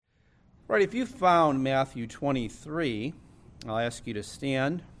Right, if you found Matthew 23, I'll ask you to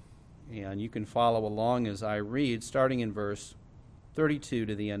stand, and you can follow along as I read, starting in verse 32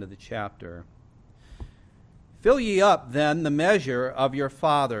 to the end of the chapter. Fill ye up then the measure of your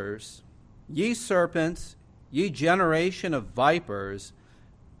fathers, ye serpents, ye generation of vipers,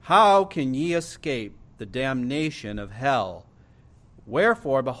 how can ye escape the damnation of hell?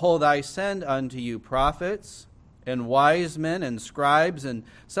 Wherefore, behold, I send unto you prophets, and wise men, and scribes, and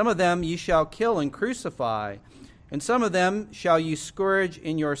some of them ye shall kill and crucify, and some of them shall ye scourge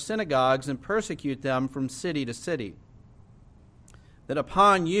in your synagogues, and persecute them from city to city, that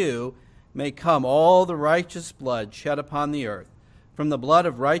upon you may come all the righteous blood shed upon the earth, from the blood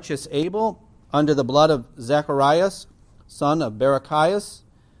of righteous Abel unto the blood of Zacharias, son of Barachias,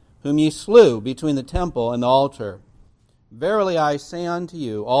 whom ye slew between the temple and the altar. Verily I say unto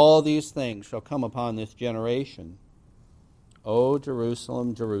you, all these things shall come upon this generation. O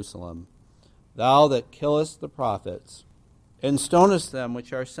Jerusalem, Jerusalem, thou that killest the prophets, and stonest them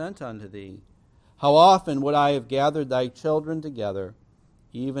which are sent unto thee, how often would I have gathered thy children together,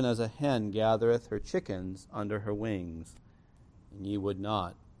 even as a hen gathereth her chickens under her wings, and ye would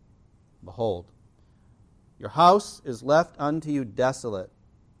not. Behold, your house is left unto you desolate.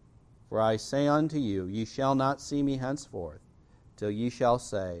 For I say unto you, ye shall not see me henceforth, till ye shall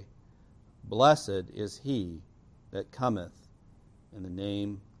say, Blessed is he that cometh in the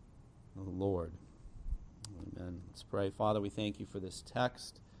name of the Lord. Amen. Let's pray. Father, we thank you for this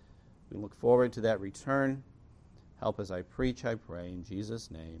text. We look forward to that return. Help as I preach, I pray. In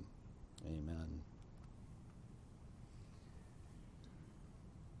Jesus' name, amen.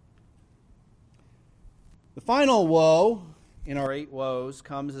 The final woe in our 8 woes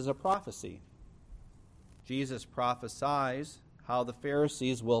comes as a prophecy. Jesus prophesies how the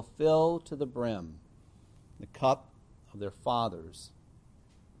Pharisees will fill to the brim the cup of their fathers.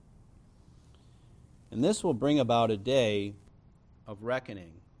 And this will bring about a day of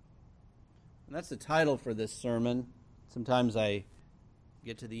reckoning. And that's the title for this sermon. Sometimes I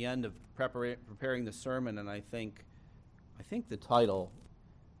get to the end of preparing the sermon and I think the title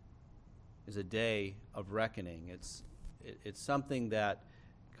is a day of reckoning. It's something that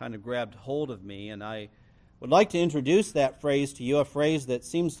kind of grabbed hold of me, and I would like to introduce that phrase to you, a phrase that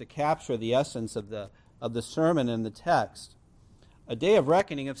seems to capture the essence of the sermon and the text. A day of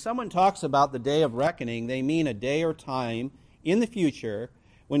reckoning. If someone talks about the day of reckoning, they mean a day or time in the future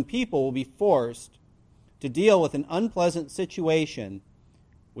when people will be forced to deal with an unpleasant situation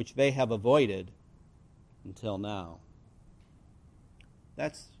which they have avoided until now.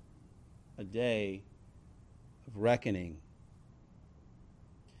 That's a day of reckoning.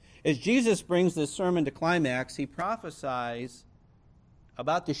 As Jesus brings this sermon to climax, he prophesies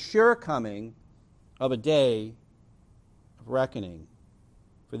about the sure coming of a day of reckoning.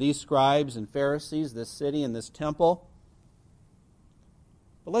 For these scribes and Pharisees, this city and this temple.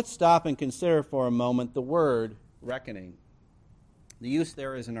 But let's stop and consider for a moment the word reckoning. The use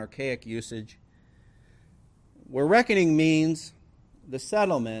there is an archaic usage, where reckoning means the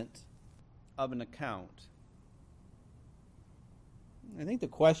settlement of an account. I think the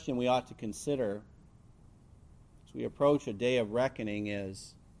question we ought to consider as we approach a day of reckoning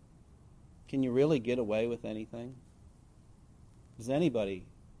is, can you really get away with anything? Does anybody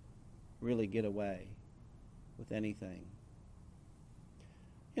really get away with anything?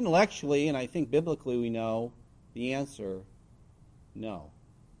 Intellectually, and I think biblically, we know the answer, no.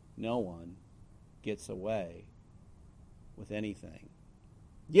 No one gets away with anything.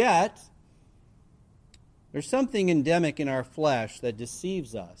 Yet, there's something endemic in our flesh that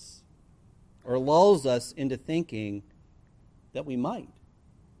deceives us or lulls us into thinking that we might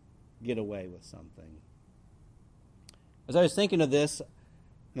get away with something. As I was thinking of this,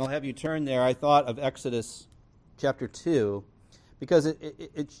 and I'll have you turn there, I thought of Exodus chapter 2, because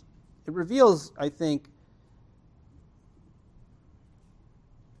it reveals, I think,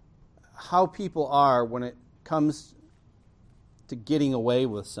 how people are when it comes to getting away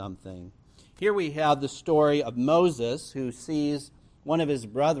with something. Here we have the story of Moses, who sees one of his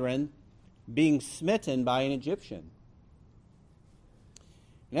brethren being smitten by an Egyptian.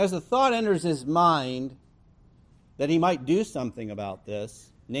 And as the thought enters his mind that he might do something about this,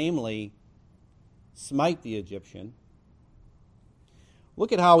 namely, smite the Egyptian,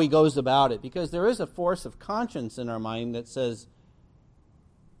 look at how he goes about it, because there is a force of conscience in our mind that says,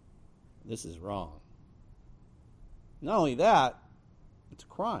 this is wrong. Not only that, it's a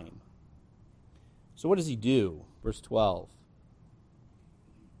crime. So what does he do? Verse 12.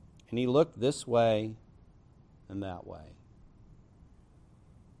 And he looked this way and that way.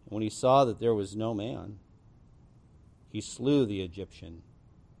 And when he saw that there was no man, he slew the Egyptian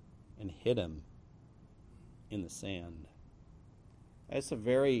and hid him in the sand. That's a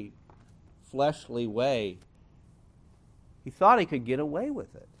very fleshly way. He thought he could get away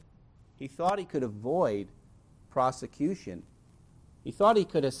with it. He thought he could avoid prosecution. He thought he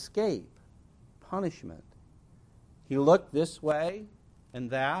could escape punishment. He looked this way and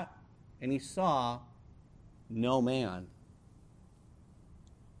that, and he saw no man.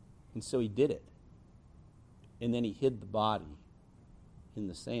 And so he did it. And then he hid the body in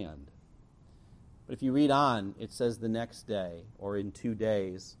the sand. But if you read on, it says the next day, or in 2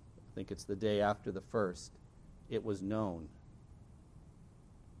 days, I think it's the day after the first, it was known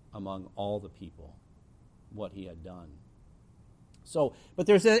among all the people what he had done. So, but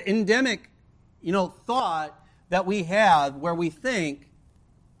there's an endemic, thought that we have where we think,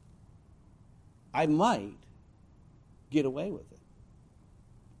 I might get away with it.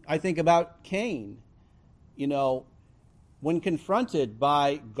 I think about Cain, when confronted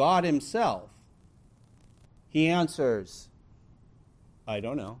by God himself, he answers, I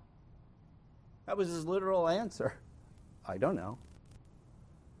don't know. That was his literal answer. I don't know.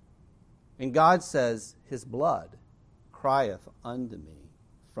 And God says, his blood crieth unto me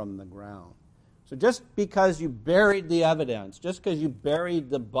from the ground. So just because you buried the evidence, just because you buried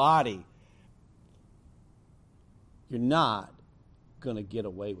the body, you're not going to get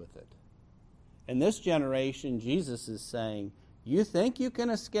away with it. In this generation, Jesus is saying, you think you can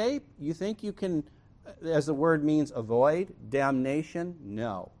escape? You think you can, as the word means, avoid damnation?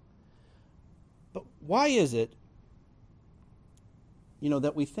 No. But why is it,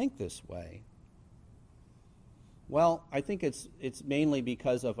 that we think this way? Well, I think it's mainly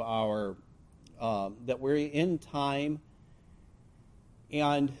because of our that we're in time,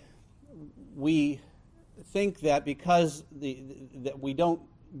 and we think that because that we don't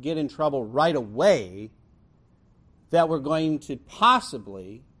get in trouble right away, that we're going to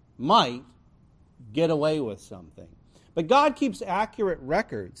might get away with something. But God keeps accurate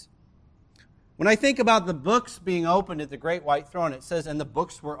records. When I think about the books being opened at the great white throne, it says, and the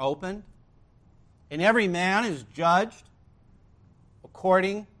books were opened, and every man is judged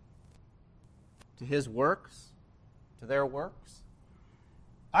according to his works, to their works.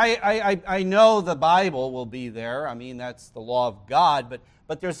 I know the Bible will be there. I mean, that's the law of God,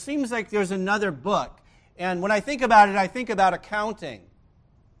 but there seems like there's another book. And when I think about it, I think about accounting.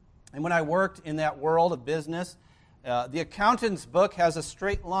 And when I worked in that world of business, the accountant's book has a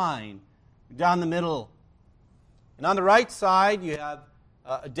straight line down the middle. And on the right side, you have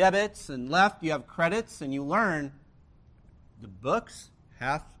debits, and left, you have credits, and you learn the books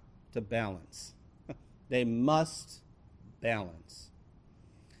have to balance. They must balance.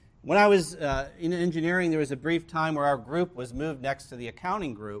 When I was in engineering, there was a brief time where our group was moved next to the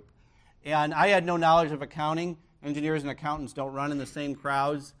accounting group, and I had no knowledge of accounting. Engineers and accountants don't run in the same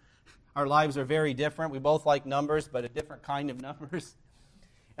crowds. Our lives are very different. We both like numbers, but a different kind of numbers.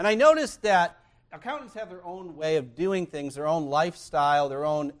 And I noticed that accountants have their own way of doing things, their own lifestyle, their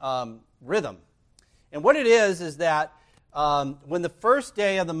own rhythm. And what it is that when the first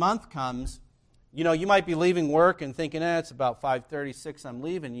day of the month comes, you might be leaving work and thinking, it's about 5:36, I'm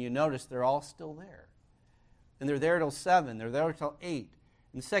leaving. And you notice they're all still there. And they're there till 7, they're there till 8.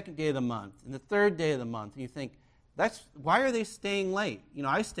 And the second day of the month, and the third day of the month. And you think, why are they staying late?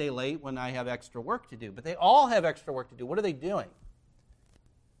 I stay late when I have extra work to do. But they all have extra work to do. What are they doing?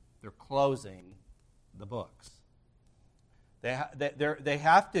 They're closing the books. They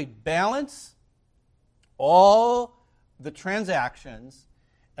have to balance all the transactions,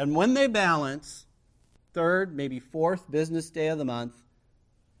 and when they balance, third, maybe fourth business day of the month,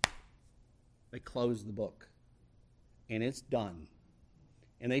 they close the book, and it's done.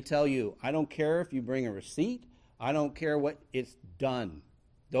 And they tell you, I don't care if you bring a receipt, I don't care what, it's done.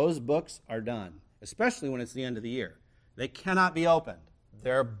 Those books are done, especially when it's the end of the year. They cannot be opened.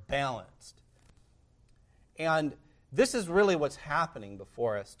 They're balanced. And this is really what's happening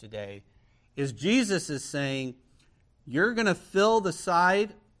before us today, is Jesus is saying, you're going to fill the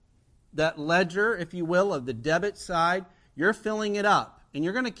side, that ledger, if you will, of the debit side, you're filling it up, and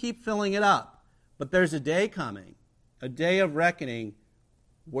you're going to keep filling it up. But there's a day coming, a day of reckoning,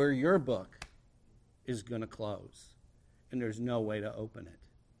 where your book is going to close, and there's no way to open it.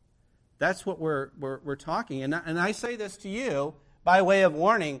 That's what we're talking. And I say this to you by way of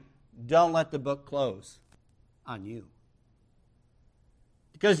warning, don't let the book close on you.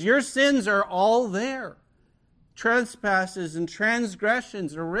 Because your sins are all there. Trespasses and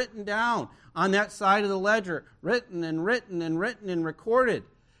transgressions are written down on that side of the ledger, written and written and written and recorded.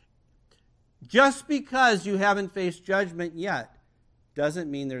 Just because you haven't faced judgment yet doesn't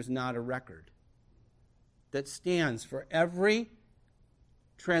mean there's not a record that stands for every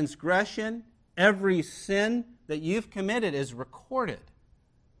transgression, every sin that you've committed is recorded.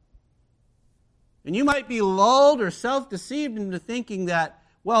 And you might be lulled or self-deceived into thinking that,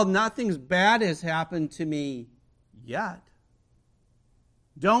 well, nothing bad has happened to me yet.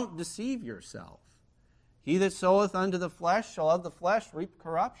 Don't deceive yourself. He that soweth unto the flesh shall of the flesh reap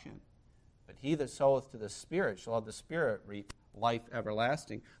corruption. But he that soweth to the Spirit shall of the Spirit reap life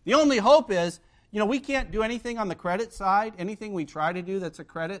everlasting. The only hope is, we can't do anything on the credit side. Anything we try to do that's a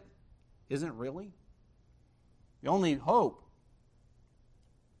credit isn't really. The only hope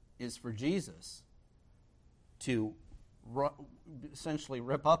is for Jesus to essentially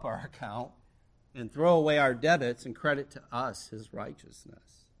rip up our account and throw away our debits and credit to us his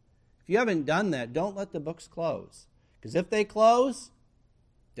righteousness. If you haven't done that, don't let the books close. Because if they close,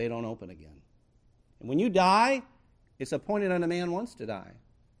 they don't open again. And when you die, it's appointed unto man once to die.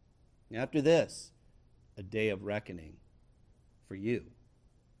 And after this, a day of reckoning for you.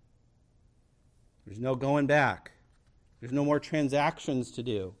 There's no going back. There's no more transactions to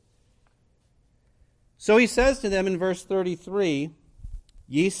do. So he says to them in verse 33,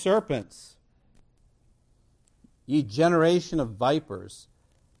 ye serpents, ye generation of vipers,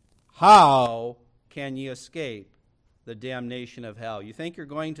 how can ye escape the damnation of hell? You think you're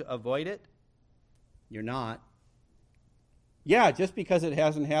going to avoid it? You're not. Yeah, just because it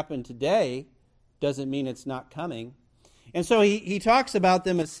hasn't happened today doesn't mean it's not coming. And so he talks about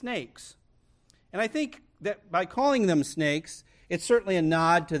them as snakes. And I think that by calling them snakes, it's certainly a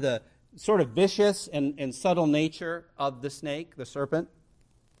nod to the sort of vicious and subtle nature of the snake, the serpent.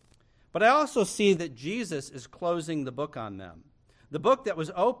 But I also see that Jesus is closing the book on them. The book that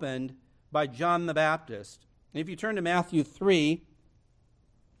was opened by John the Baptist. And if you turn to Matthew 3,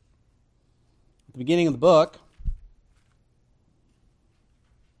 at the beginning of the book,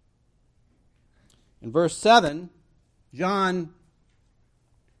 in verse 7, John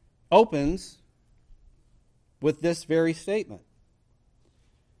opens with this very statement.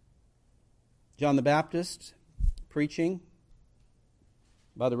 John the Baptist preaching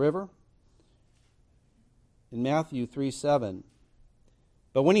by the river. In Matthew 3:7,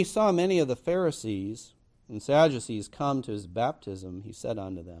 but when he saw many of the Pharisees and Sadducees come to his baptism, he said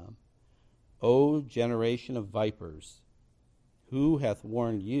unto them, O generation of vipers, who hath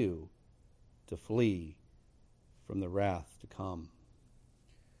warned you to flee from the wrath to come?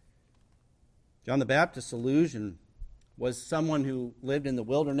 John the Baptist's allusion was someone who lived in the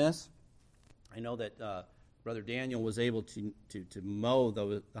wilderness. I know that Brother Daniel was able to mow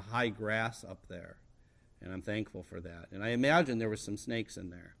the high grass up there, and I'm thankful for that. And I imagine there were some snakes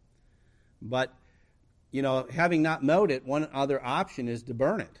in there. But, having not mowed it, one other option is to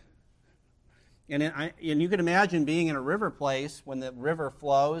burn it. And you can imagine being in a river place when the river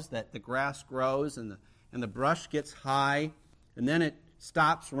flows, that the grass grows and the brush gets high, and then it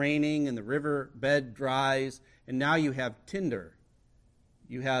stops raining and the river bed dries, and now you have tinder.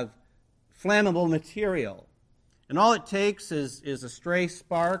 You have flammable material. And all it takes is a stray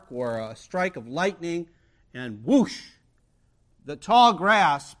spark or a strike of lightning, and whoosh, the tall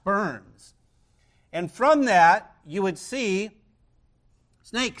grass burns. And from that, you would see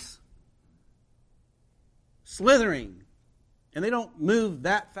snakes slithering. And they don't move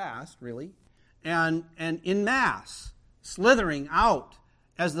that fast, really. And in mass, slithering out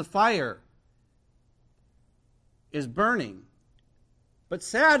as the fire is burning. But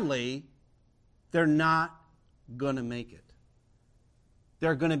sadly, they're not going to make it.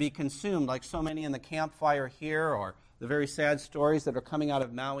 They're going to be consumed, like so many in the campfire here, or the very sad stories that are coming out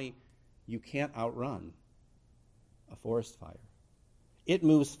of Maui. You can't outrun a forest fire. It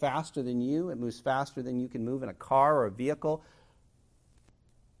moves faster than you. It moves faster than you can move in a car or a vehicle.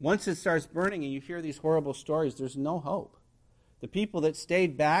 Once it starts burning and you hear these horrible stories, there's no hope. The people that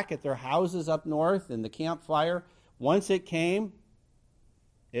stayed back at their houses up north in the campfire, once it came,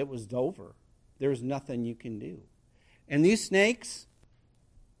 it was over. There's nothing you can do. And these snakes,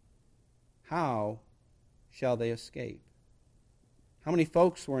 how shall they escape? How many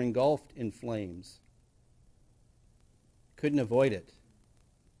folks were engulfed in flames? Couldn't avoid it.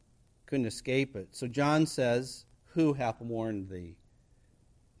 Couldn't escape it. So John says, who hath warned thee?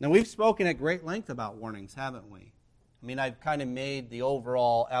 Now, we've spoken at great length about warnings, haven't we? I mean, I've kind of made the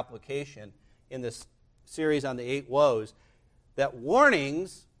overall application in this series on the 8 woes that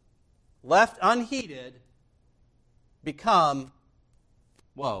warnings left unheeded become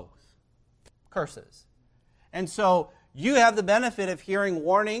woes, curses. And so you have the benefit of hearing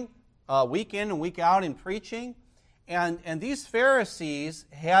warning week in and week out in preaching. And these Pharisees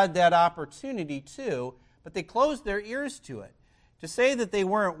had that opportunity too, but they closed their ears to it. To say that they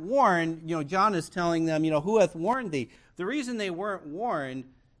weren't warned, John is telling them, who hath warned thee? The reason they weren't warned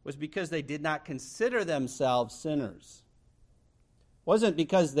was because they did not consider themselves sinners. It wasn't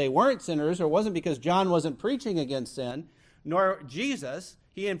because they weren't sinners, or it wasn't because John wasn't preaching against sin, nor Jesus.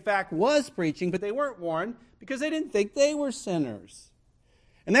 He, in fact, was preaching, but they weren't warned because they didn't think they were sinners.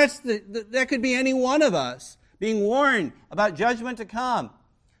 And that could be any one of us being warned about judgment to come,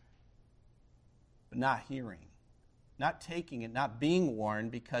 but not hearing, not taking it, not being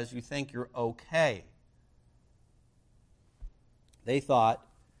warned because you think you're okay. They thought,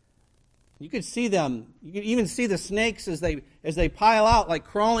 you could see them, you could even see the snakes as they pile out, like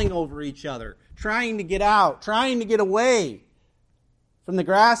crawling over each other, trying to get out, trying to get away from the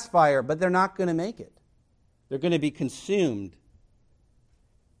grass fire, but they're not going to make it. They're going to be consumed.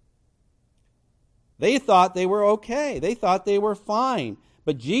 They thought they were okay. They thought they were fine.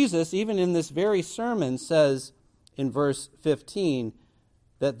 But Jesus, even in this very sermon, says in verse 15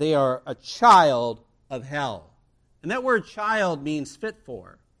 that they are a child of hell. And that word child means fit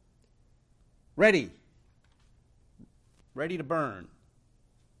for. Ready to burn.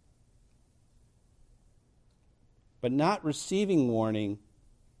 But not receiving warning,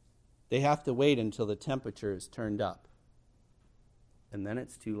 they have to wait until the temperature is turned up. And then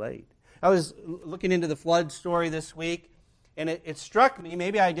it's too late. I was looking into the flood story this week, and it struck me,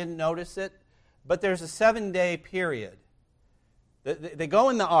 maybe I didn't notice it, but there's a 7-day period. They go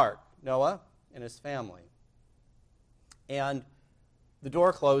in the ark, Noah and his family, and the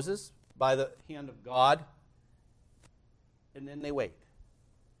door closes by the hand of God, and then they wait.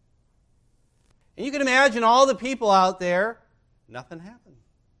 And you can imagine all the people out there, nothing happened.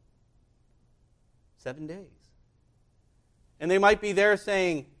 7 days. And they might be there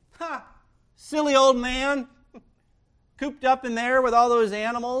saying, silly old man, cooped up in there with all those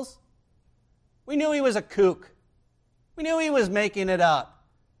animals. We knew he was a kook. We knew he was making it up.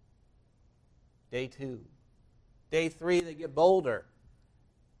 Day 2. Day 3, they get bolder.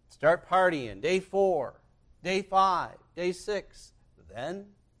 Start partying. Day 4. Day 5. Day 6. Then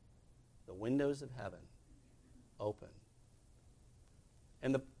the windows of heaven open.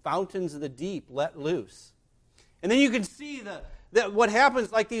 And the fountains of the deep let loose. And then you can see that what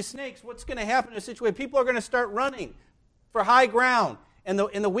happens, like these snakes, what's going to happen in a situation? People are going to start running for high ground. And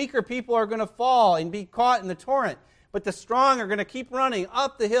the weaker people are going to fall and be caught in the torrent. But the strong are going to keep running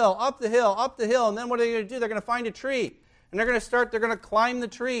up the hill, up the hill, up the hill. And then what are they going to do? They're going to find a tree. And they're going to climb the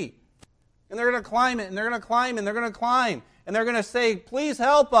tree. And they're going to climb it, and they're going to climb, and they're going to climb. And they're going to say, please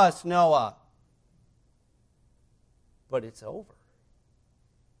help us, Noah. But it's over.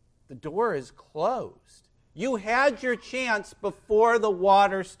 The door is closed. You had your chance before the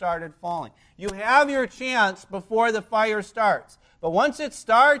water started falling. You have your chance before the fire starts. But once it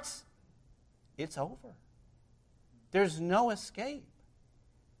starts, it's over. There's no escape.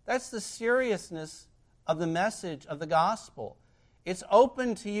 That's the seriousness of the message of the gospel. It's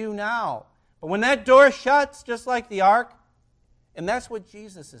open to you now. But when that door shuts, just like the ark, and that's what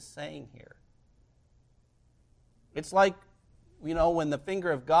Jesus is saying here. It's like, when the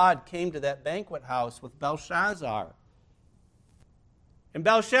finger of God came to that banquet house with Belshazzar. And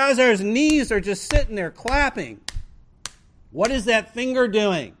Belshazzar's knees are just sitting there clapping. What is that finger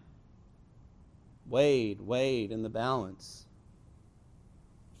doing? Weighed in the balance.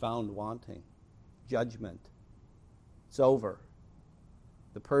 Found wanting. Judgment. It's over.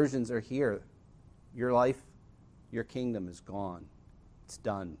 The Persians are here. Your life, your kingdom is gone. It's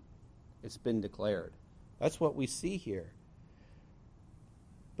done. It's been declared. That's what we see here.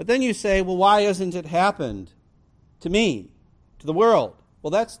 But then you say, well, why hasn't it happened to me, to the world?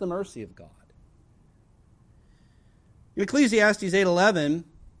 Well, that's the mercy of God. In Ecclesiastes 8:11,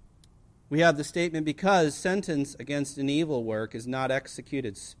 we have the statement, because sentence against an evil work is not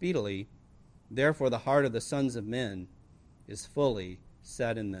executed speedily, therefore the heart of the sons of men is fully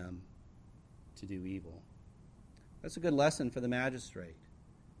set in them to do evil. That's a good lesson for the magistrate,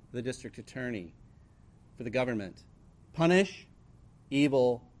 for the district attorney, for the government. Punish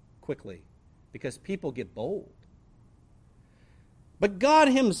evil quickly, because people get bold. But God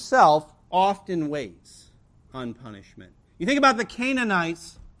himself often waits on punishment. You think about the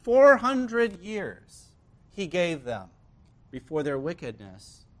Canaanites, 400 years he gave them before their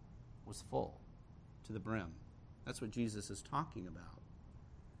wickedness was full to the brim. That's what Jesus is talking about.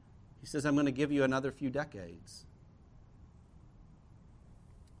 He says, I'm going to give you another few decades.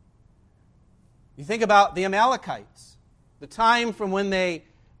 You think about the Amalekites, the time from when they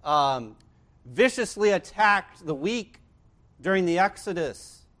viciously attacked the weak during the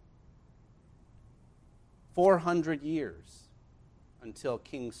Exodus. 400 years until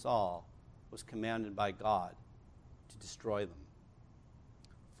King Saul was commanded by God to destroy them.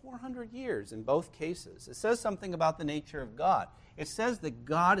 400 years in both cases. It says something about the nature of God. It says that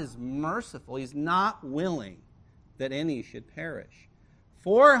God is merciful. He's not willing that any should perish.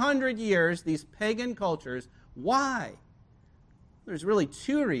 400 years, these pagan cultures. Why? There's really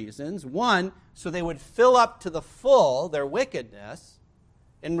two reasons. One, so they would fill up to the full their wickedness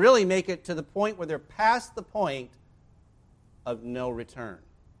and really make it to the point where they're past the point of no return.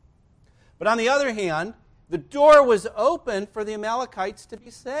 But on the other hand, the door was open for the Amalekites to be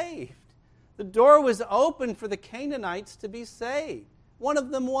saved. The door was open for the Canaanites to be saved. One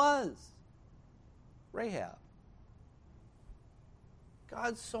of them was Rahab.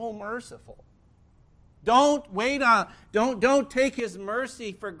 God's so merciful. Don't take his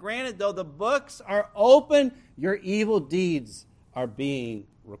mercy for granted, though the books are open, your evil deeds are being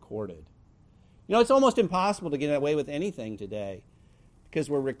recorded. You know, it's almost impossible to get away with anything today because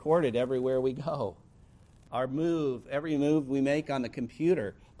we're recorded everywhere we go. Every move we make on the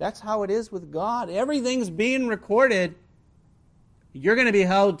computer, that's how it is with God. Everything's being recorded. You're going to be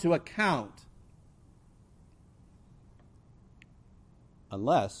held to account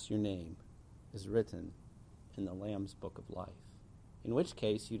unless your name is written in the Lamb's Book of Life, in which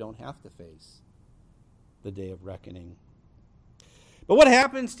case you don't have to face the day of reckoning. But what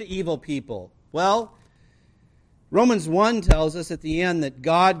happens to evil people? Well, Romans 1 tells us at the end that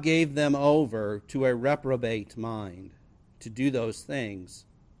God gave them over to a reprobate mind to do those things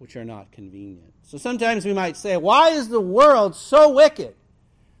which are not convenient. So sometimes we might say, why is the world so wicked?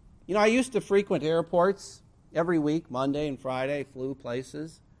 You know, I used to frequent airports every week, Monday and Friday, flew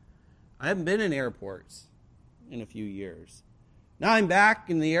places. I haven't been in airports in a few years. Now I'm back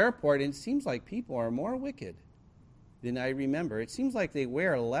in the airport, and it seems like people are more wicked than I remember. It seems like they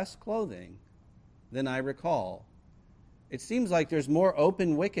wear less clothing than I recall. It seems like there's more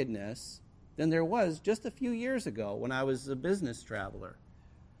open wickedness than there was just a few years ago when I was a business traveler.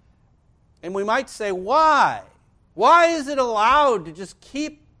 And we might say, why? Why is it allowed to just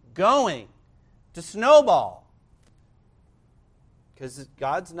keep going, to snowball? Because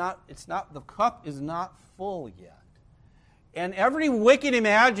the cup is not full yet. And every wicked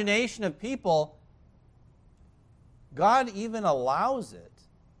imagination of people, God even allows it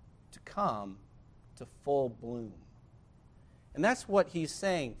to come to full bloom. And that's what he's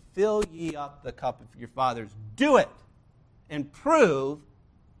saying. Fill ye up the cup of your fathers. Do it and prove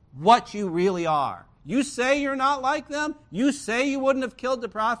what you really are. You say you're not like them. You say you wouldn't have killed the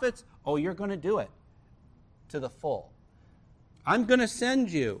prophets. Oh, you're going to do it to the full. I'm going to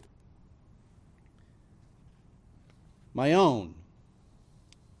send you my own.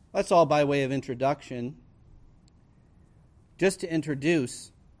 That's all by way of introduction. Just to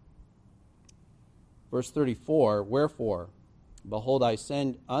introduce verse 34, wherefore, behold, I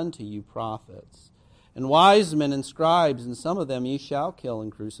send unto you prophets, and wise men and scribes, and some of them ye shall kill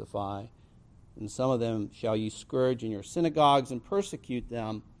and crucify, and some of them shall ye scourge in your synagogues and persecute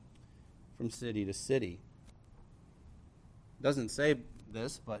them from city to city. It doesn't say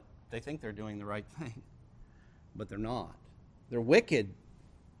this, but they think they're doing the right thing. But they're not. They're wicked.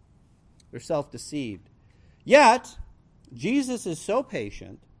 They're self-deceived. Yet, Jesus is so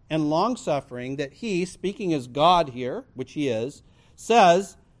patient and long-suffering that he, speaking as God here, which he is,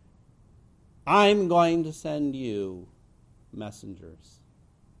 says, I'm going to send you messengers.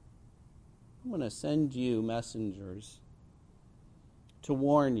 I'm going to send you messengers to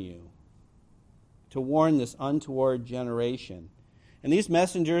warn you, to warn this untoward generation. And these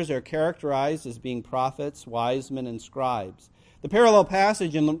messengers are characterized as being prophets, wise men, and scribes. The parallel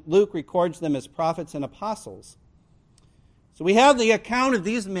passage in Luke records them as prophets and apostles. So we have the account of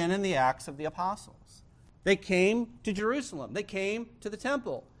these men in the Acts of the Apostles. They came to Jerusalem. They came to the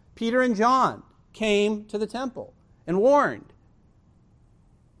temple. Peter and John came to the temple and warned.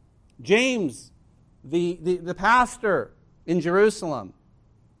 James, the pastor in Jerusalem,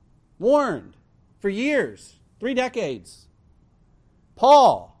 warned for years, 3 decades.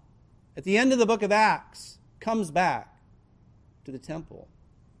 Paul, at the end of the book of Acts, comes back to the temple.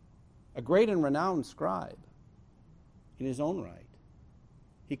 A great and renowned scribe in his own right.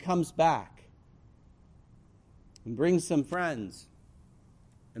 He comes back and brings some friends.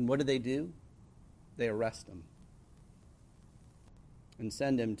 And what do? They arrest him and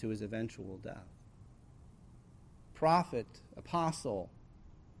send him to his eventual death. Prophet, apostle,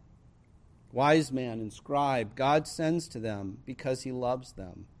 wise man, and scribe, God sends to them because he loves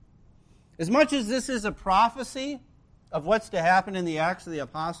them. As much as this is a prophecy of what's to happen in the Acts of the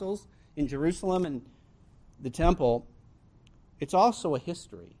Apostles in Jerusalem and the temple, it's also a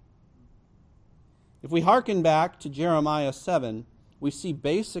history. If we hearken back to Jeremiah 7, we see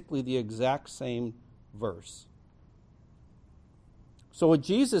basically the exact same verse. So what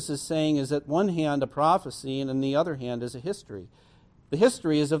Jesus is saying is at one hand a prophecy and on the other hand is a history. The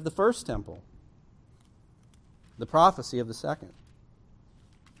history is of the first temple. The prophecy of the second.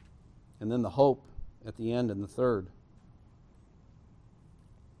 And then the hope at the end in the third.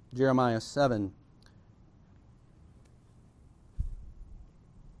 Jeremiah 7.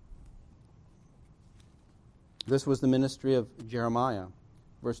 This was the ministry of Jeremiah.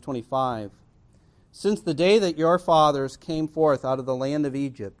 Verse 25. Since the day that your fathers came forth out of the land of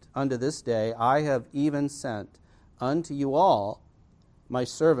Egypt unto this day, I have even sent unto you all my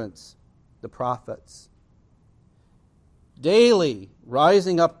servants, the prophets, daily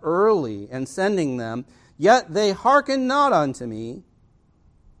rising up early and sending them, yet they hearkened not unto me,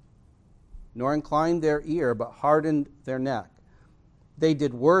 nor inclined their ear, but hardened their neck. They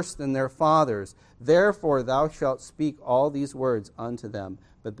did worse than their fathers. Therefore thou shalt speak all these words unto them,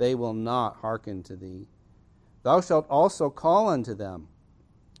 but they will not hearken to thee. Thou shalt also call unto them,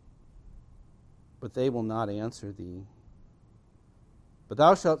 but they will not answer thee. But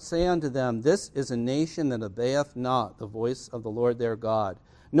thou shalt say unto them, This is a nation that obeyeth not the voice of the Lord their God,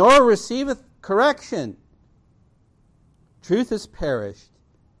 nor receiveth correction. Truth is perished,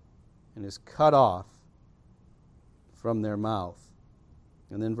 and is cut off from their mouth.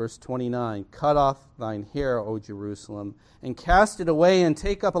 And then verse 29, Cut off thine hair, O Jerusalem, and cast it away, and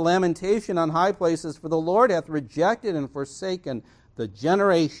take up a lamentation on high places, for the Lord hath rejected and forsaken the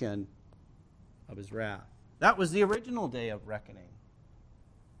generation of his wrath. That was the original day of reckoning.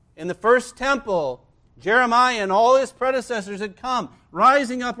 In the first temple, Jeremiah and all his predecessors had come,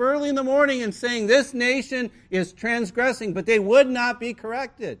 rising up early in the morning and saying, This nation is transgressing, but they would not be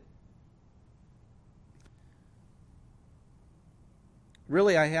corrected.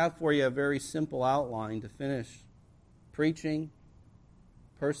 Really, I have for you a very simple outline to finish. Preaching,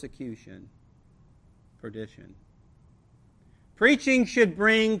 persecution, perdition. Preaching should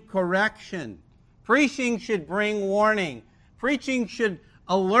bring correction. Preaching should bring warning. Preaching should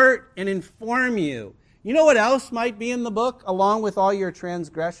alert and inform you. You know what else might be in the book along with all your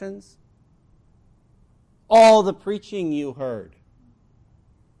transgressions? All the preaching you heard.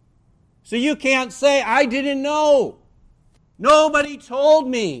 So you can't say, I didn't know. Nobody told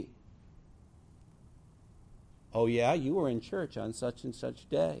me. Oh yeah, you were in church on such and such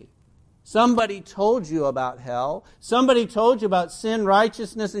day. Somebody told you about hell. Somebody told you about sin,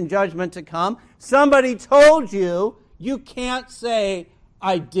 righteousness, and judgment to come. Somebody told you. You can't say,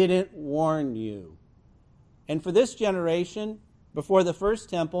 I didn't warn you. And for this generation, before the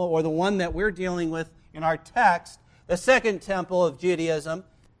first temple, or the one that we're dealing with in our text, the second temple of Judaism,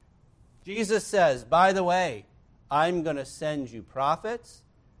 Jesus says, by the way, I'm going to send you prophets,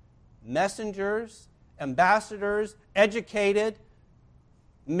 messengers, ambassadors, educated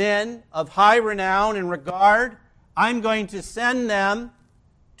men of high renown and regard. I'm going to send them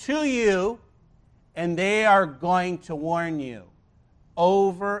to you, and they are going to warn you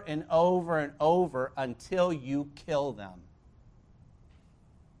over and over and over until you kill them.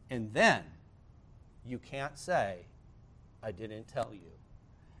 And then you can't say, I didn't tell you.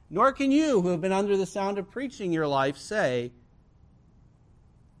 Nor can you, who have been under the sound of preaching your life, say,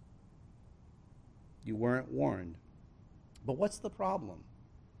 you weren't warned. But what's the problem?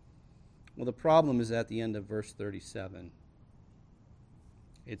 Well, the problem is at the end of verse 37.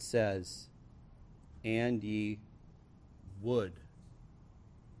 It says, and ye would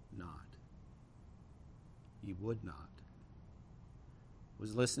not. Ye would not. I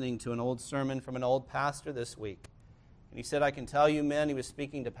was listening to an old sermon from an old pastor this week. And he said, I can tell you, men, he was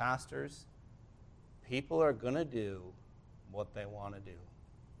speaking to pastors, people are going to do what they want to do.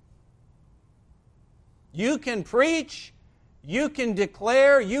 You can preach, you can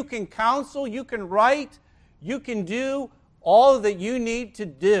declare, you can counsel, you can write, you can do all that you need to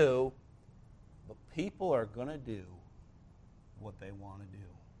do, but people are going to do what they want to do.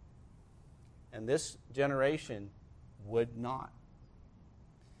 And this generation would not.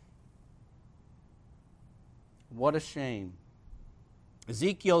 What a shame.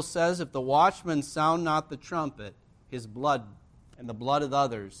 Ezekiel says, if the watchman sound not the trumpet, his blood and the blood of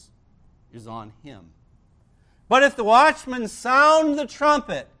others is on him. But if the watchmen sound the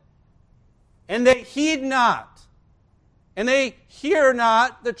trumpet, and they heed not, and they hear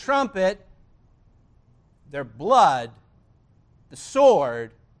not the trumpet, their blood, the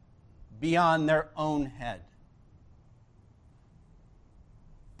sword, be on their own head.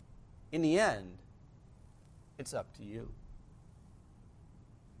 In the end, it's up to you.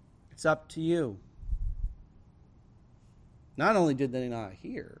 It's up to you. Not only did they not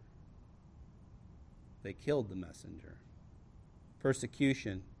hear, they killed the messenger.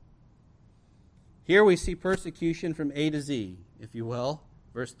 Persecution. Here we see persecution from A to Z, if you will.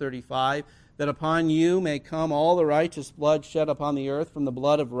 Verse 35, that upon you may come all the righteous blood shed upon the earth, from the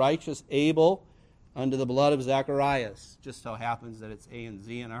blood of righteous Abel unto the blood of Zacharias. Just so happens that it's A and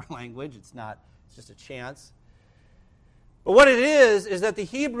Z in our language. It's just a chance. But what it is that the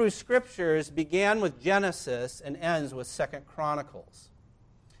Hebrew Scriptures began with Genesis and ends with 2 Chronicles.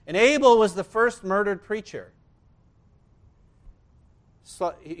 And Abel was the first murdered preacher.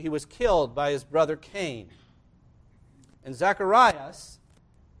 So he was killed by his brother Cain. And Zacharias,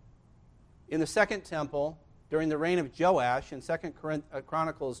 in the Second Temple, during the reign of Joash, in 2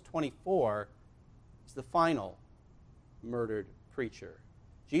 Chronicles 24, is the final murdered preacher.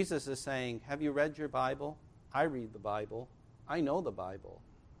 Jesus is saying, have you read your Bible? I read the Bible. I know the Bible.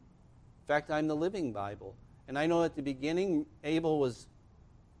 In fact, I'm the living Bible. And I know at the beginning, Abel was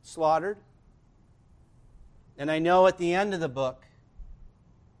slaughtered. And I know at the end of the book,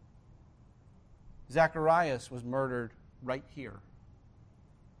 Zacharias was murdered right here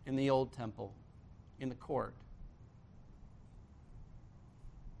in the old temple, in the court.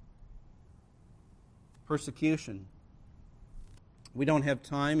 Persecution. We don't have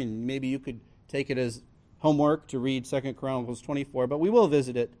time, and maybe you could take it as homework to read 2 Chronicles 24, but we will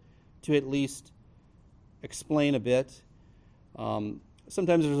visit it to at least explain a bit.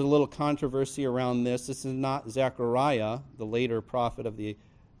 Sometimes there's a little controversy around this. This is not Zechariah, the later prophet of the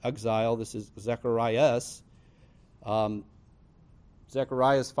exile. This is Zacharias.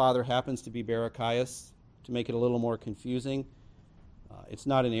 Zechariah's father happens to be Barachias, to make it a little more confusing. It's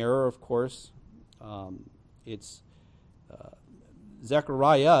not an error, of course.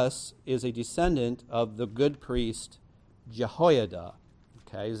 Zacharias is a descendant of the good priest Jehoiada.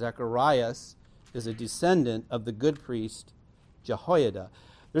 Okay, Zacharias is a descendant of the good priest Jehoiada.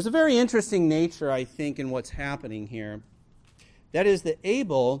 There's a very interesting nature, I think, in what's happening here. That is that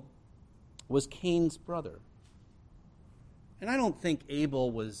Abel was Cain's brother. And I don't think Abel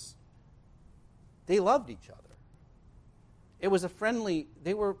was... They loved each other. It was a friendly...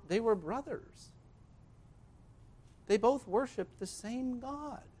 They were brothers. They both worshiped the same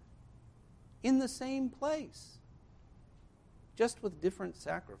God in the same place, just with different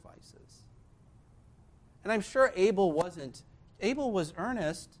sacrifices. And I'm sure Abel was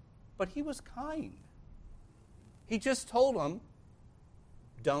earnest, but he was kind. He just told him,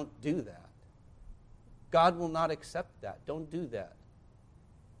 don't do that. God will not accept that. Don't do that.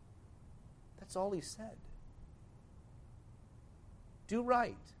 That's all he said. Do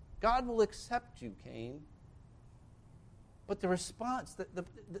right. God will accept you, Cain. But the response,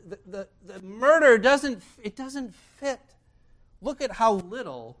 the murder doesn't fit. Look at how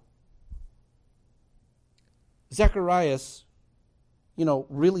little Zacharias,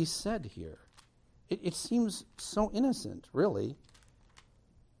 really said here. It seems so innocent, really.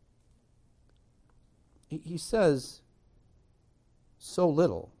 He says so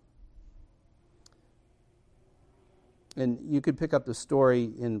little. And you could pick up the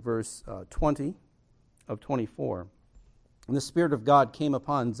story in verse 20 of 24. And the Spirit of God came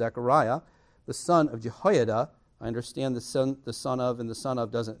upon Zechariah, the son of Jehoiada. I understand the son of and the son of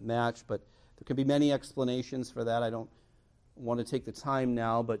doesn't match, but there can be many explanations for that. I don't want to take the time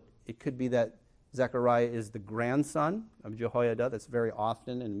now, but it could be that Zechariah is the grandson of Jehoiada. That's very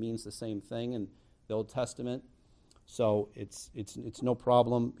often and means the same thing in the Old Testament. So it's no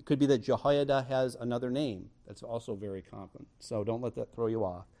problem. It could be that Jehoiada has another name. That's also very common. So don't let that throw you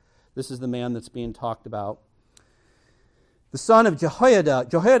off. This is the man that's being talked about. The son of Jehoiada.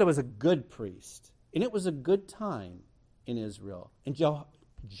 Jehoiada was a good priest, and it was a good time in Israel. And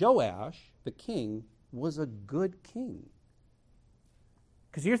Joash, the king, was a good king.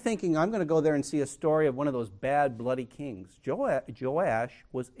 Because you're thinking, I'm going to go there and see a story of one of those bad, bloody kings. Joash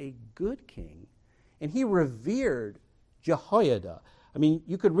was a good king, and he revered Jehoiada. I mean,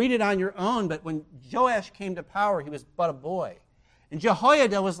 you could read it on your own, but when Joash came to power, he was but a boy. And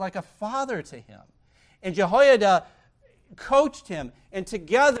Jehoiada was like a father to him. And Jehoiada coached him, and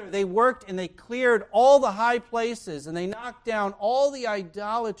together they worked and they cleared all the high places, and they knocked down all the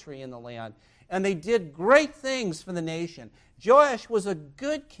idolatry in the land, and they did great things for the nation. Joash was a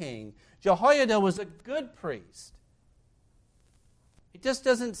good king. Jehoiada was a good priest. It just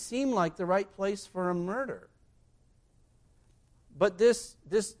doesn't seem like the right place for a murder. But this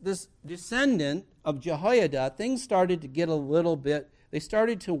descendant of Jehoiada, things started to get a little bit, they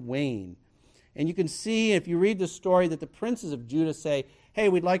started to wane. And you can see, if you read the story, that the princes of Judah say, hey,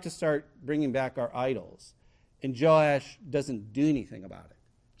 we'd like to start bringing back our idols. And Joash doesn't do anything about it.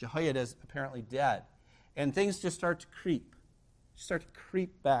 Jehoiada is apparently dead. And things just start to creep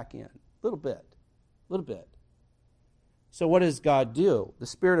back in. A little bit. So what does God do? The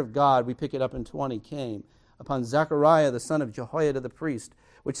Spirit of God, we pick it up in 20, came upon Zechariah the son of Jehoiada the priest,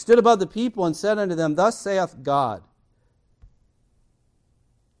 which stood above the people and said unto them, Thus saith God,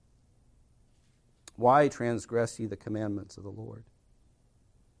 Why transgress ye the commandments of the Lord,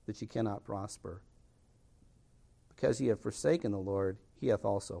 that ye cannot prosper? Because ye have forsaken the Lord, he hath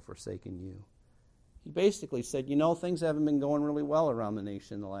also forsaken you. He basically said, things haven't been going really well around the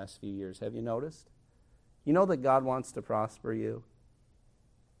nation the last few years. Have you noticed? You know that God wants to prosper you.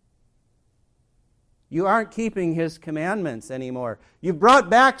 You aren't keeping his commandments anymore. You've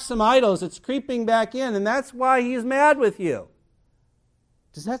brought back some idols. It's creeping back in, and that's why he's mad with you.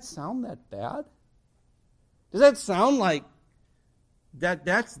 Does that sound that bad? Does that sound like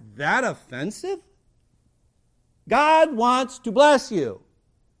that's that offensive? God wants to bless you,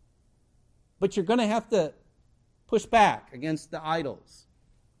 but you're going to have to push back against the idols.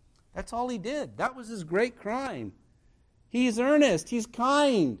 That's all he did. That was his great crime. He's earnest. He's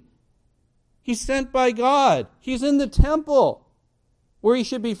kind. He's sent by God. He's in the temple where he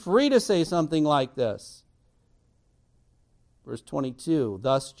should be free to say something like this. Verse 22,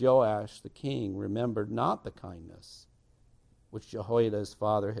 Thus Joash the king remembered not the kindness which Jehoiada his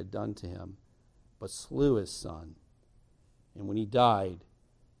father had done to him, but slew his son. And when he died,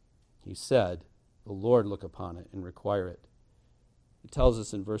 he said, The Lord look upon it and require it. It tells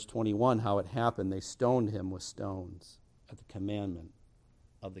us in verse 21 how it happened. They stoned him with stones at the commandment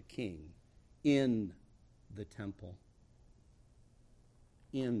of the king in the temple.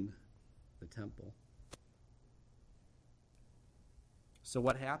 In the temple. So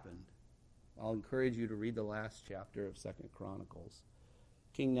what happened? I'll encourage you to read the last chapter of 2 Chronicles.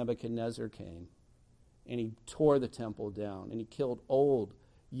 King Nebuchadnezzar came, and he tore the temple down, and he killed old,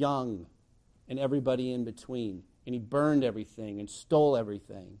 young, and everybody in between. And he burned everything and stole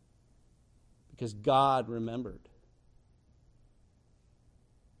everything because God remembered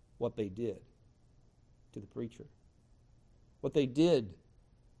what they did to the preacher. What they did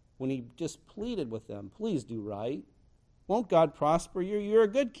when he just pleaded with them, please do right. Won't God prosper you? You're a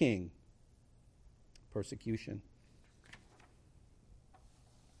good king. Persecution.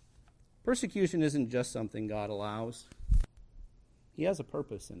 Persecution isn't just something God allows. He has a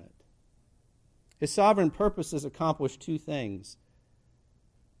purpose in it. His sovereign purposes accomplish two things.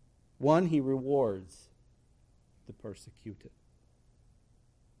 One, he rewards the persecuted.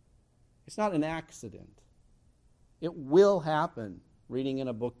 It's not an accident. It will happen. Reading in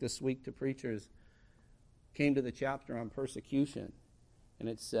a book this week to preachers, came to the chapter on persecution, and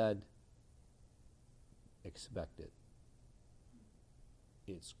it said, expect it.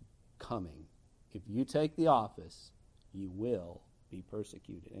 It's coming. If you take the office, you will be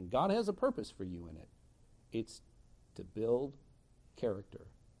persecuted. And God has a purpose for you in it. It's to build character.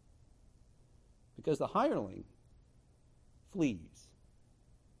 Because the hireling flees.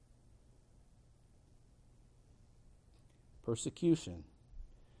 Persecution.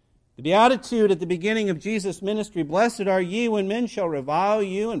 The beatitude at the beginning of Jesus' ministry, Blessed are ye when men shall revile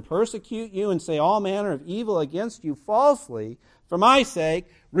you and persecute you and say all manner of evil against you falsely for my sake.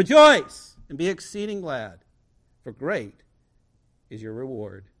 Rejoice and be exceeding glad, for great is your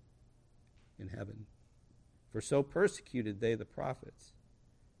reward in heaven. For so persecuted they the prophets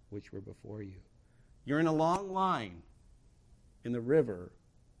which were before you. You're in a long line in the river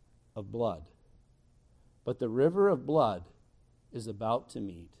of blood. But the river of blood is about to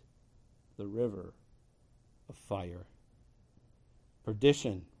meet the river of fire.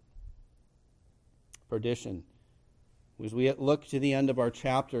 Perdition. Perdition. As we look to the end of our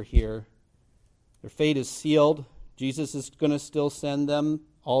chapter here, their fate is sealed. Jesus is going to still send them,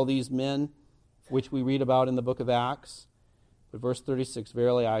 all these men, which we read about in the book of Acts. But verse 36,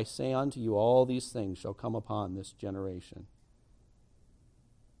 Verily I say unto you, all these things shall come upon this generation.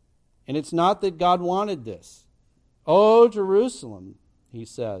 And it's not that God wanted this. O Jerusalem, he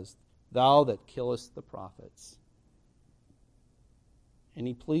says, thou that killest the prophets. And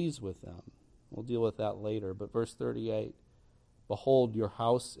he pleads with them. We'll deal with that later. But verse 38, Behold, your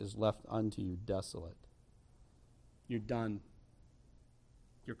house is left unto you desolate. You're done.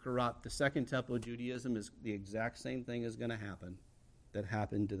 You're corrupt. The second temple of Judaism is the exact same thing is going to happen that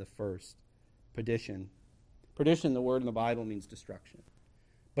happened to the first. Perdition. Perdition, the word in the Bible, means destruction.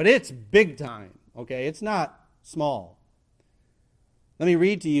 But it's big time, okay? It's not small. Let me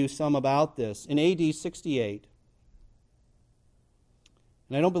read to you some about this. In AD 68,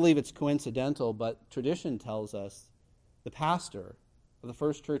 and I don't believe it's coincidental, but tradition tells us the pastor of the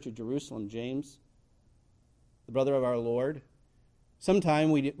first church of Jerusalem, James, the brother of our Lord, sometime,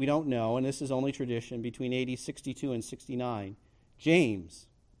 we don't know, and this is only tradition, between AD 62 and 69, James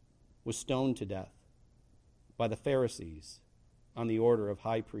was stoned to death by the Pharisees on the order of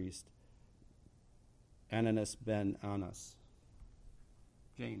high priest Ananus ben Annas.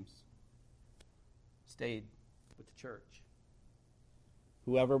 James stayed with the church.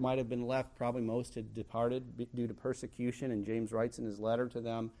 Whoever might have been left, probably most had departed due to persecution, and James writes in his letter to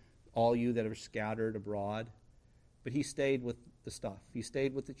them, all you that are scattered abroad. But he stayed with the stuff. He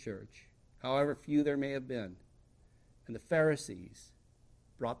stayed with the church, however few there may have been. And the Pharisees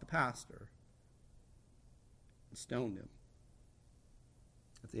brought the pastor and stoned him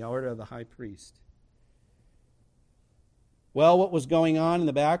at the order of the high priest. Well, what was going on in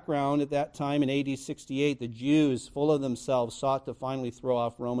the background at that time in AD 68, the Jews, full of themselves, sought to finally throw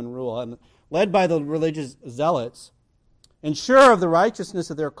off Roman rule. And led by the religious zealots, and sure of the righteousness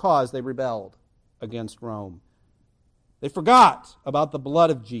of their cause, they rebelled against Rome. They forgot about the blood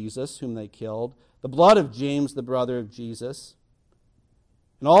of Jesus, whom they killed, the blood of James, the brother of Jesus,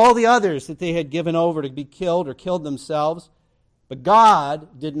 and all the others that they had given over to be killed or killed themselves. But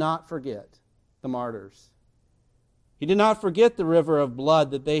God did not forget the martyrs. He did not forget the river of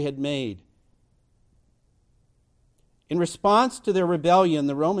blood that they had made. In response to their rebellion,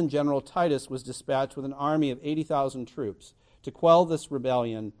 the Roman general Titus was dispatched with an army of 80,000 troops to quell this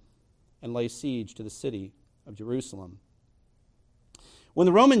rebellion and lay siege to the city of Jerusalem. When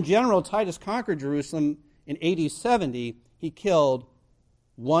the Roman general Titus conquered Jerusalem in AD 70, he killed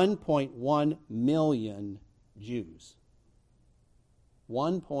 1.1 million Jews.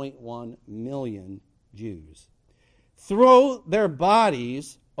 1.1 million Jews. Threw their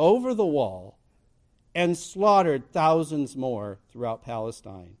bodies over the wall and slaughtered thousands more throughout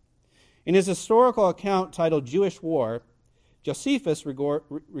Palestine. In his historical account titled Jewish War, Josephus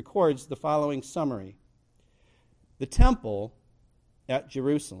records the following summary. The temple at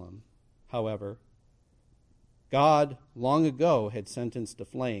Jerusalem, however, God long ago had sentenced to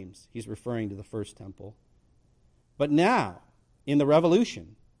flames. He's referring to the first temple. But now, in the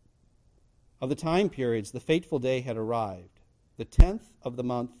revolution of the time periods, the fateful day had arrived. The 10th of the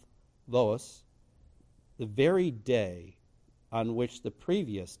month, Lois, the very day on which the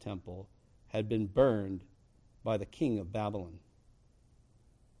previous temple had been burned by the king of Babylon.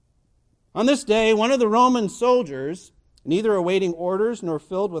 On this day, one of the Roman soldiers, neither awaiting orders nor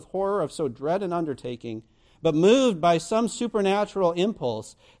filled with horror of so dread an undertaking, but moved by some supernatural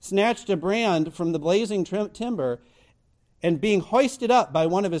impulse, snatched a brand from the blazing timber, and being hoisted up by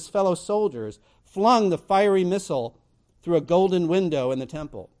one of his fellow soldiers, flung the fiery missile through a golden window in the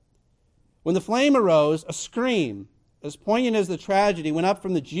temple. When the flame arose, a scream, as poignant as the tragedy, went up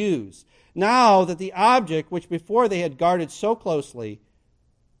from the Jews, now that the object which before they had guarded so closely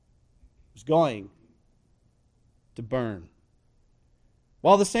was going to burn.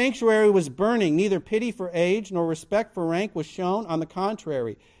 While the sanctuary was burning, neither pity for age nor respect for rank was shown. On the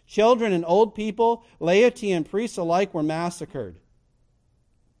contrary, children and old people, laity and priests alike were massacred.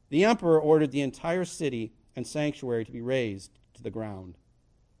 The emperor ordered the entire city and sanctuary to be razed to the ground,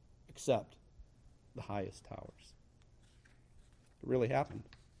 except the highest towers. It really happened.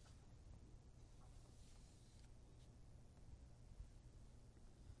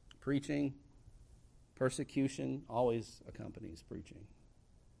 Preaching, persecution always accompanies preaching.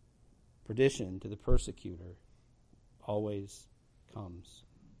 Perdition to the persecutor always comes.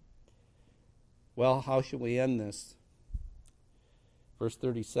 Well, how should we end this? Verse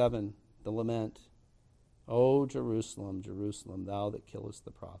 37, the lament. O Jerusalem, Jerusalem, thou that killest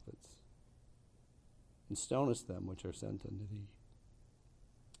the prophets, and stonest them which are sent unto thee.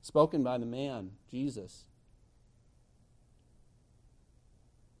 Spoken by the man, Jesus,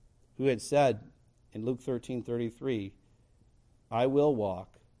 who had said in Luke 13:33, I will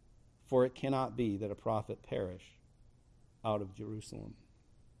walk, for it cannot be that a prophet perish out of Jerusalem.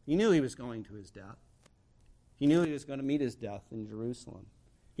 He knew he was going to his death. He knew he was going to meet his death in Jerusalem.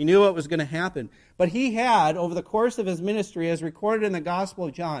 He knew what was going to happen. But he had, over the course of his ministry, as recorded in the Gospel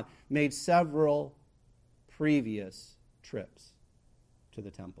of John, made several previous trips to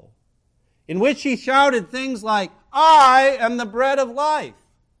the temple, in which he shouted things like, I am the bread of life.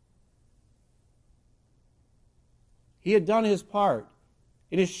 He had done his part.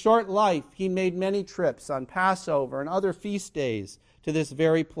 In his short life, he made many trips on Passover and other feast days to this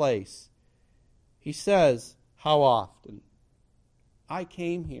very place. He says, how often? I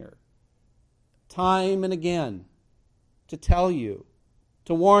came here time and again to tell you,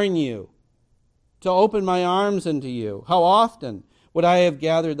 to warn you, to open my arms unto you. How often would I have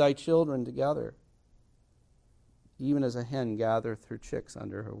gathered thy children together, even as a hen gathereth her chicks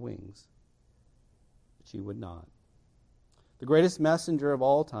under her wings? But you would not. The greatest messenger of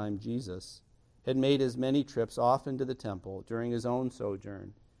all time, Jesus, had made as many trips often to the temple during his own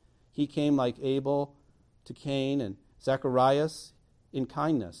sojourn. He came like Abel to Cain and Zacharias in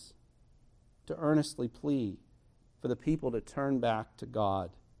kindness, to earnestly plead for the people to turn back to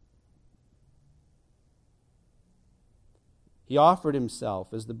God. He offered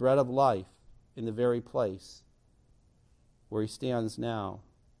himself as the bread of life in the very place where he stands now,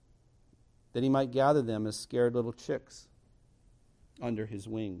 that he might gather them as scared little chicks under his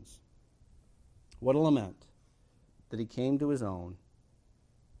wings. What a lament that he came to his own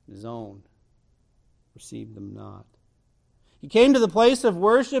received them not. He came to the place of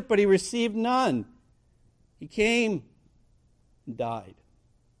worship, but he received none. He came and died,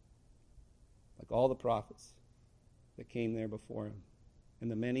 like all the prophets that came there before him, and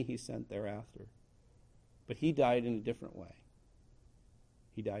the many he sent thereafter. But he died in a different way.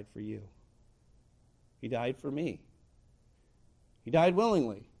 He died for you. He died for me. He died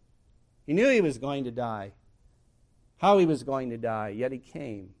willingly. He knew he was going to die, how he was going to die, yet he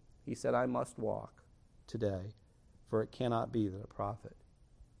came. He said, I must walk today, for it cannot be that a prophet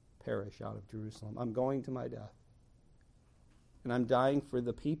perish out of Jerusalem. I'm going to my death, and I'm dying for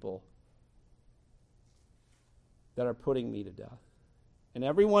the people that are putting me to death, and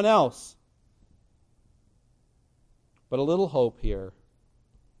everyone else. But a little hope here.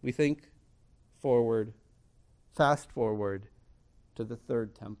 We think fast forward to the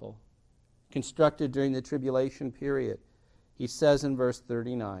third temple, constructed during the tribulation period. He says in verse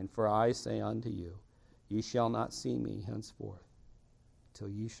 39, For I say unto you, ye shall not see me henceforth, till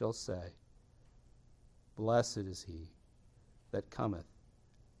ye shall say, Blessed is he that cometh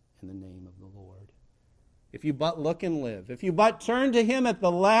in the name of the Lord. If you but look and live, if you but turn to him at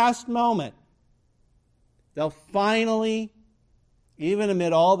the last moment, they'll finally, even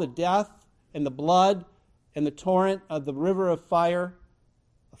amid all the death and the blood and the torrent of the river of fire,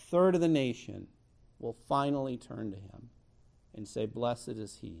 a third of the nation will finally turn to him and say, Blessed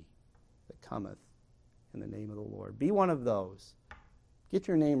is he that cometh in the name of the Lord. Be one of those. Get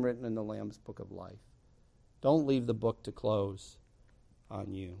your name written in the Lamb's Book of Life. Don't leave the book to close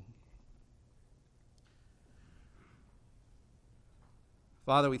on you.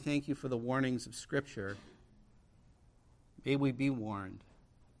 Father, we thank you for the warnings of Scripture. May we be warned.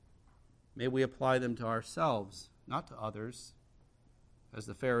 May we apply them to ourselves, not to others, as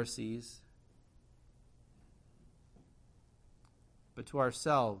the Pharisees, but to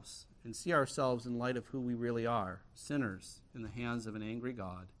ourselves, and see ourselves in light of who we really are, sinners in the hands of an angry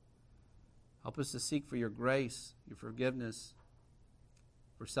God. Help us to seek for your grace, your forgiveness,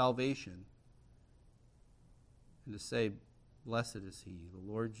 for salvation, and to say, Blessed is he,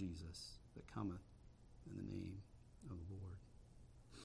 the Lord Jesus, that cometh in the name of the Lord.